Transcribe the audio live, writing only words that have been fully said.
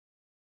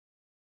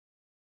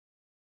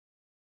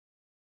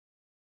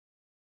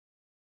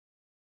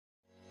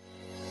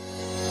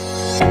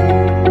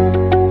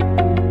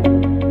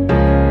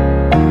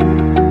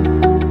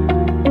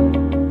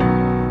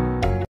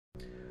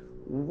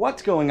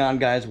What's going on,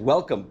 guys?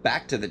 Welcome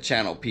back to the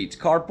channel, Pete's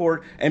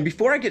Carport. And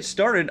before I get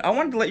started, I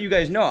wanted to let you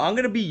guys know I'm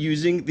going to be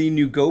using the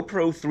new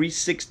GoPro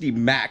 360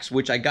 Max,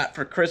 which I got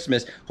for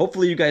Christmas.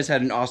 Hopefully you guys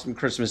had an awesome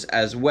Christmas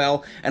as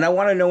well. And I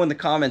want to know in the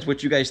comments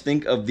what you guys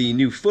think of the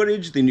new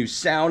footage, the new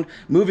sound.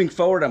 Moving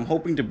forward, I'm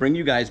hoping to bring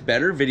you guys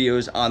better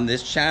videos on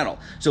this channel.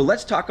 So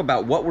let's talk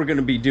about what we're going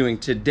to be doing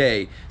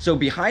today. So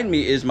behind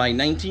me is my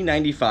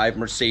 1995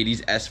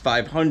 Mercedes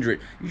S500,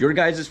 your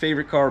guys'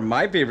 favorite car,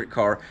 my favorite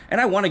car, and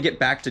I want to get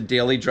back to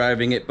daily driving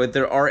it, but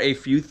there are a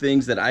few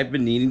things that I've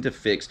been needing to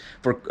fix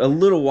for a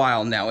little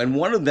while now. And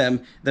one of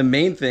them, the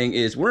main thing,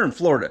 is we're in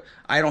Florida.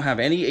 I don't have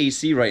any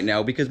AC right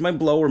now because my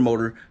blower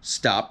motor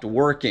stopped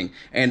working,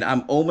 and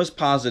I'm almost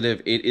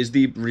positive it is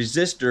the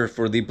resistor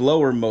for the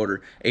blower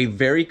motor. A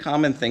very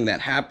common thing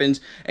that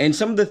happens, and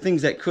some of the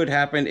things that could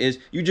happen is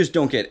you just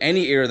don't get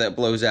any air that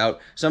blows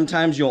out.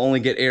 Sometimes you'll only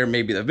get air,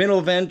 maybe the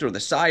ventral vent or the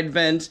side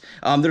vents.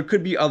 There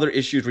could be other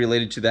issues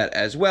related to that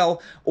as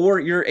well, or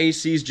your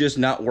AC is just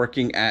not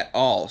working at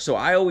all. So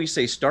I always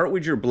say start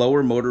with your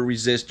blower motor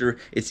resistor.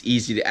 It's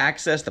easy to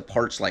access. The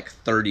part's like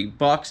 30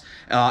 bucks,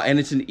 and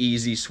it's an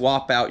easy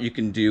swap out you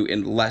can do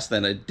in less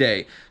than a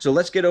day. So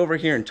let's get over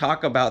here and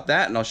talk about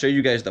that, and I'll show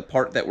you guys the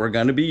part that we're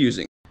going to be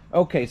using.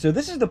 Okay, so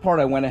this is the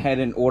part I went ahead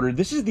and ordered.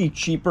 This is the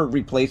cheaper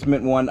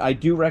replacement one. I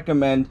do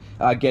recommend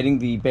getting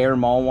the bare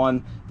mall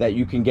one that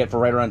you can get for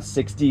right around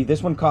 60.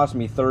 This one cost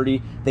me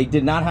 30. They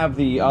did not have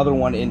the other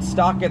one in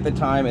stock at the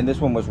time, and this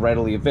one was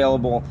readily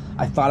available.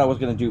 I thought I was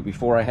going to do it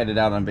before I headed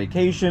out on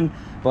vacation,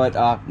 but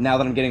now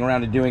that I'm getting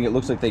around to doing it, it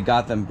looks like they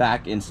got them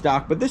back in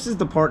stock. But this is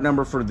the part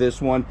number for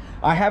this one.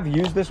 I have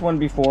used this one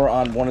before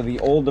on one of the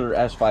older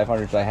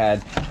S500s I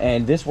had,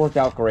 and this worked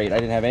out great. I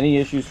didn't have any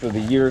issues for the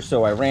year,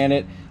 so I ran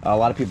it. A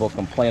lot of people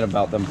complain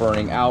about them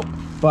burning out,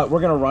 but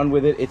we're going to run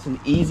with it. It's an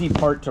easy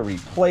part to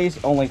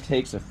replace. Only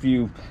takes a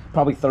few,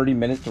 probably 30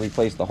 minutes to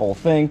replace the whole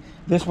thing.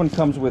 This one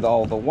comes with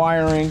all the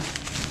wiring.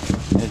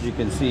 As you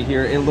can see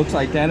here, it looks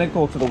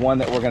identical to the one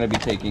that we're going to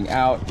be taking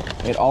out.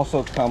 It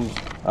also comes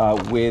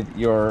with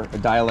your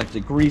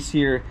dielectric grease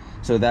here,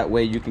 so that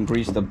way you can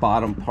grease the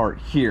bottom part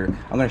here.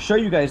 I'm going to show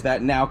you guys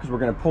that now because we're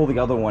going to pull the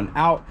other one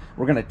out.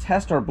 We're going to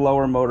test our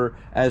blower motor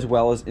as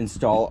well as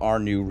install our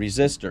new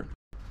resistor.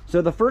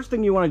 So the first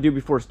thing you want to do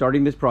before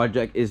starting this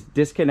project is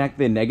disconnect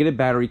the negative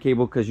battery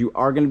cable, because you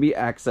are going to be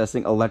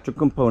accessing electrical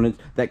components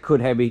that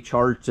could have a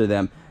charge to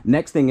them.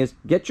 Next thing is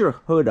get your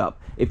hood up.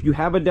 If you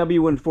have a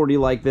W140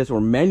 like this or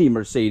many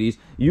Mercedes,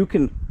 you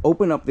can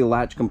open up the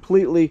latch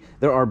completely.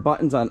 There are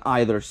buttons on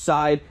either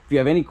side. If you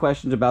have any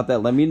questions about that,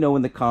 let me know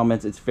in the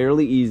comments. It's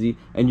fairly easy,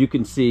 and you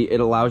can see it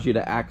allows you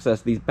to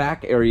access these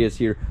back areas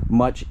here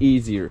much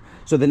easier.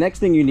 So the next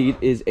thing you need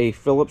is a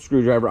Phillips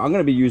screwdriver. I'm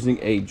going to be using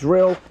a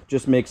drill,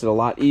 just makes it a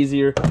lot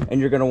easier, and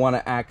you're going to want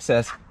to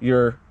access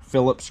your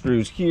Phillips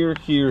screws here,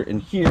 here,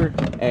 and here,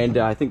 and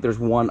I think there's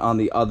one on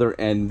the other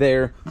end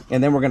there.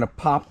 And then we're going to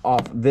pop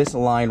off this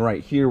line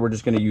right here. We're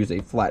just going to use a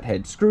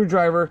flathead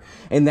screwdriver,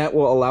 and that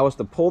will allow us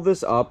to pull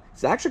this up.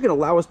 It's actually going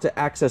to allow us to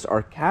access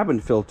our cabin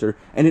filter,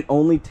 and it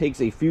only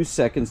takes a few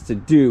seconds to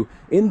do.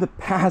 In the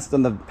past,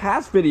 on the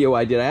past video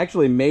I did, I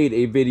actually made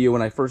a video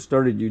when I first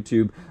started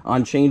YouTube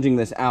on changing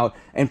this out,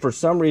 and for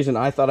some reason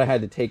I thought I had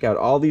to take out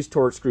all these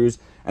Torx screws,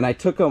 and I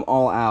took them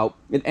all out.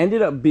 It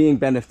ended up being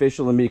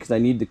beneficial to me because I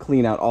need to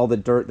clean out all the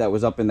dirt that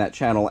was up in that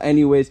channel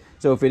anyways.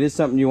 So if it is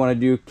something you want to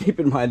do, keep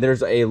in mind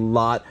there's a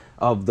lot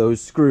of those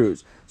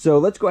screws. So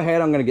let's go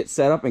ahead. I'm going to get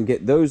set up and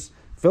get those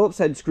Phillips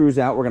head screws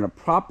out. We're going to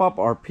prop up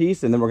our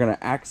piece, and then we're going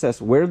to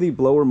access where the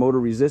blower motor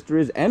resistor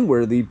is and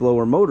where the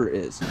blower motor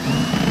is.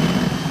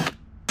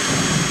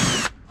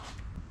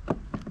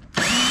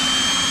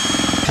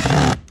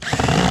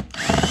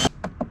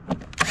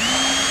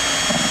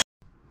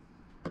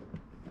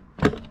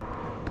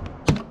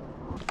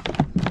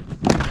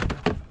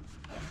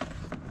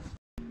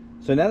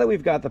 So now that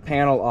we've got the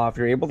panel off,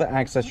 you're able to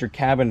access your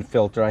cabin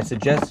filter. I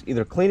suggest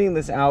either cleaning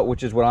this out,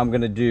 which is what I'm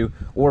going to do,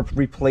 or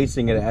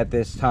replacing it at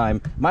this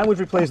time. Mine was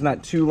replaced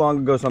not too long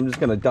ago, so I'm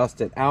just going to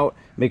dust it out,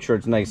 make sure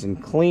it's nice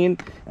and clean.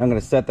 I'm going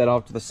to set that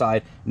off to the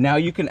side. Now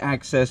you can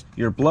access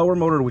your blower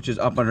motor, which is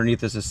up underneath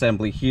this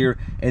assembly here,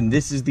 and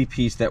this is the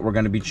piece that we're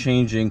going to be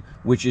changing,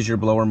 which is your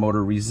blower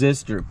motor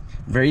resistor.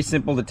 Very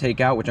simple to take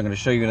out, which I'm going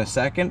to show you in a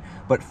second.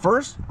 But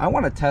first, I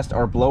want to test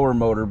our blower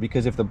motor,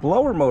 because if the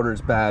blower motor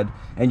is bad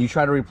and you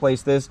try to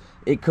replace this,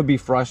 it could be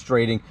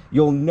frustrating.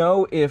 You'll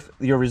know if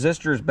your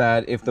resistor is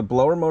bad if the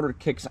blower motor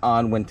kicks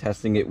on when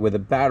testing it with a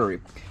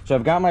battery. So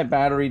I've got my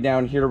battery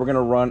down here. We're going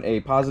to run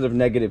a positive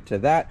negative to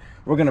that.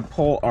 We're going to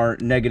pull our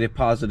negative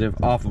positive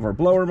off of our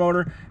blower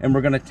motor, and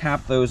we're going to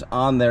tap those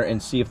on there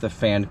and see if the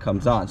fan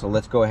comes on. So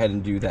let's go ahead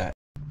and do that.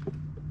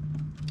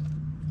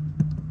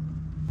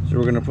 So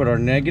we're going to put our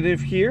negative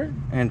here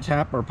and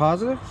tap our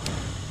positive,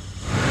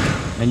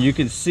 and you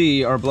can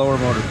see our blower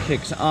motor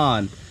kicks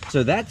on.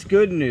 So that's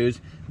good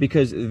news,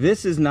 because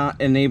this is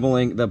not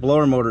enabling the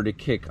blower motor to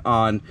kick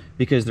on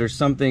because there's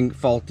something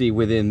faulty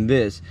within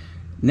this.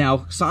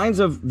 Now, signs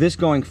of this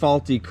going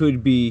faulty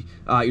could be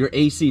your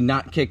AC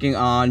not kicking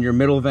on, your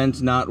middle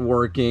vents not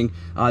working.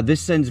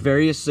 This sends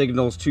various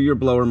signals to your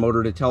blower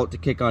motor to tell it to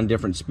kick on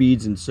different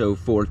speeds and so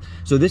forth.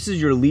 So this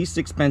is your least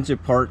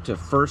expensive part to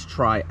first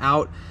try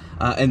out.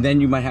 And then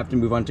you might have to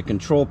move on to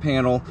control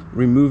panel,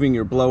 removing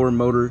your blower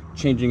motor,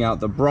 changing out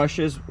the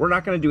brushes. We're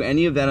not going to do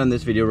any of that on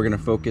this video. We're going to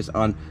focus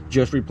on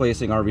just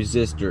replacing our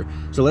resistor.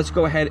 So let's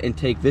go ahead and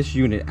take this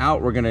unit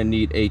out. We're going to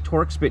need a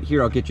torque spit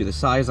here. I'll get you the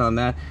size on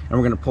that. And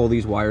we're going to pull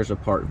these wires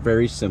apart.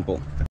 Very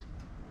simple.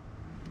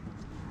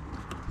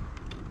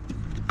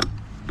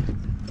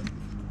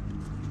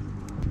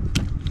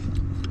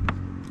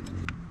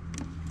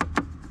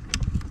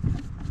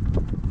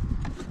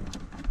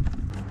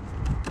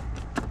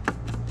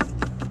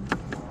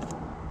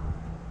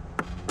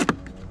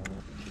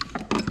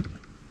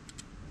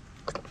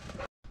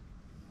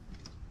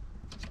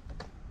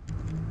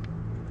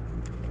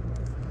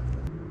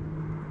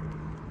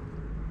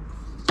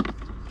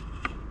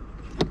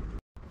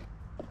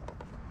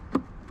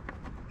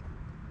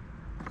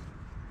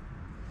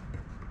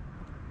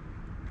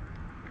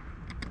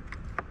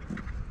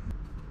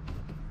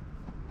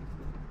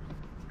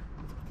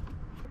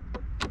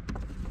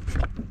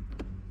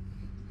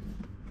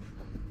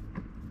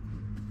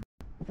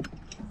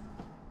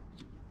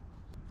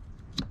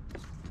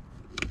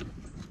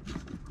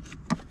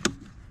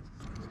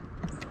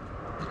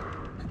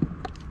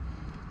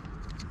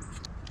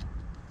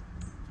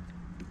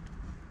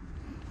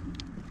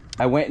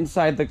 I went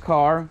inside the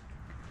car,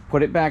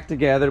 put it back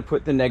together,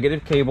 put the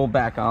negative cable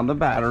back on the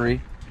battery,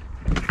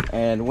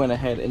 and went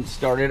ahead and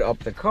started up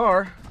the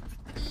car.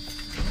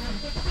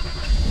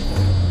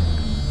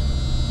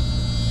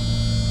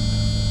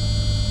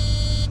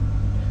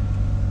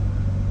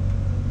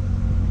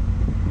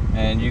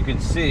 And you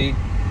can see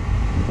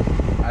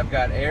I've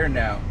got air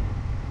now.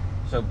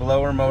 So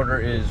blower motor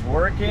is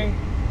working.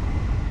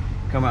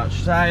 Come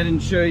outside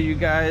and show you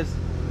guys.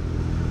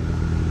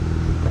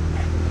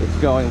 It's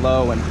going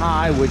low and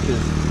high, which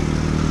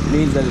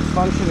means that it's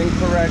functioning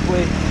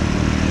correctly.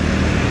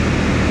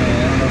 And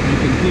I don't know if you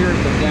can hear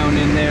it, but down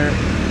in there.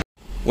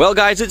 Well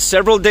guys, it's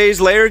several days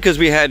later because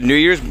we had New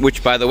Year's,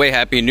 which by the way,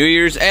 Happy New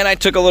Year's, and I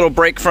took a little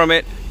break from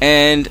it,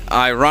 and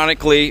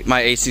ironically,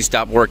 my AC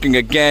stopped working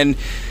again,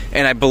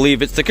 and I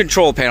believe it's the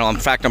control panel. In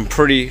fact, I'm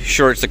pretty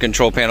sure it's the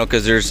control panel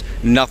because there's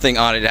nothing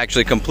on it. It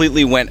actually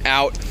completely went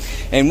out,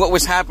 and what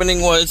was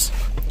happening was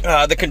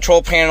the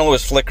control panel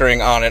was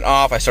flickering on and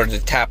off. I started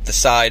to tap the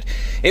side.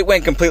 It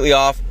went completely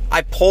off.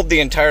 I pulled the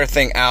entire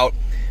thing out,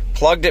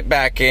 plugged it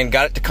back in,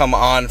 got it to come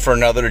on for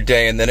another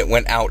day, and then it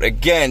went out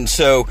again.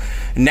 So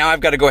now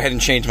I've got to go ahead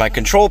and change my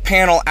control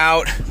panel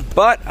out.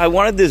 But I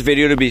wanted this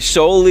video to be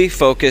solely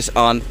focused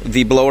on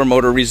the blower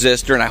motor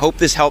resistor, and I hope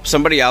this helps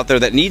somebody out there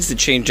that needs to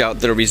change out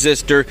their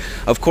resistor.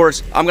 Of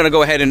course, I'm going to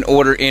go ahead and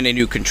order in a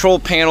new control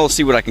panel,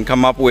 see what I can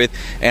come up with,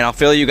 and I'll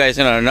fill you guys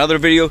in on another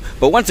video.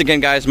 But once again,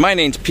 guys, my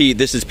name's Pete.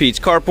 This is Pete's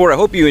Carport. I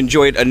hope you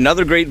enjoyed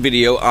another great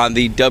video on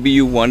the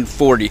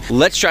W140.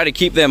 Let's try to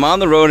keep them on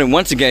the road, and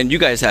once again, you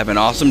guys have an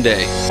awesome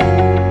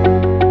day.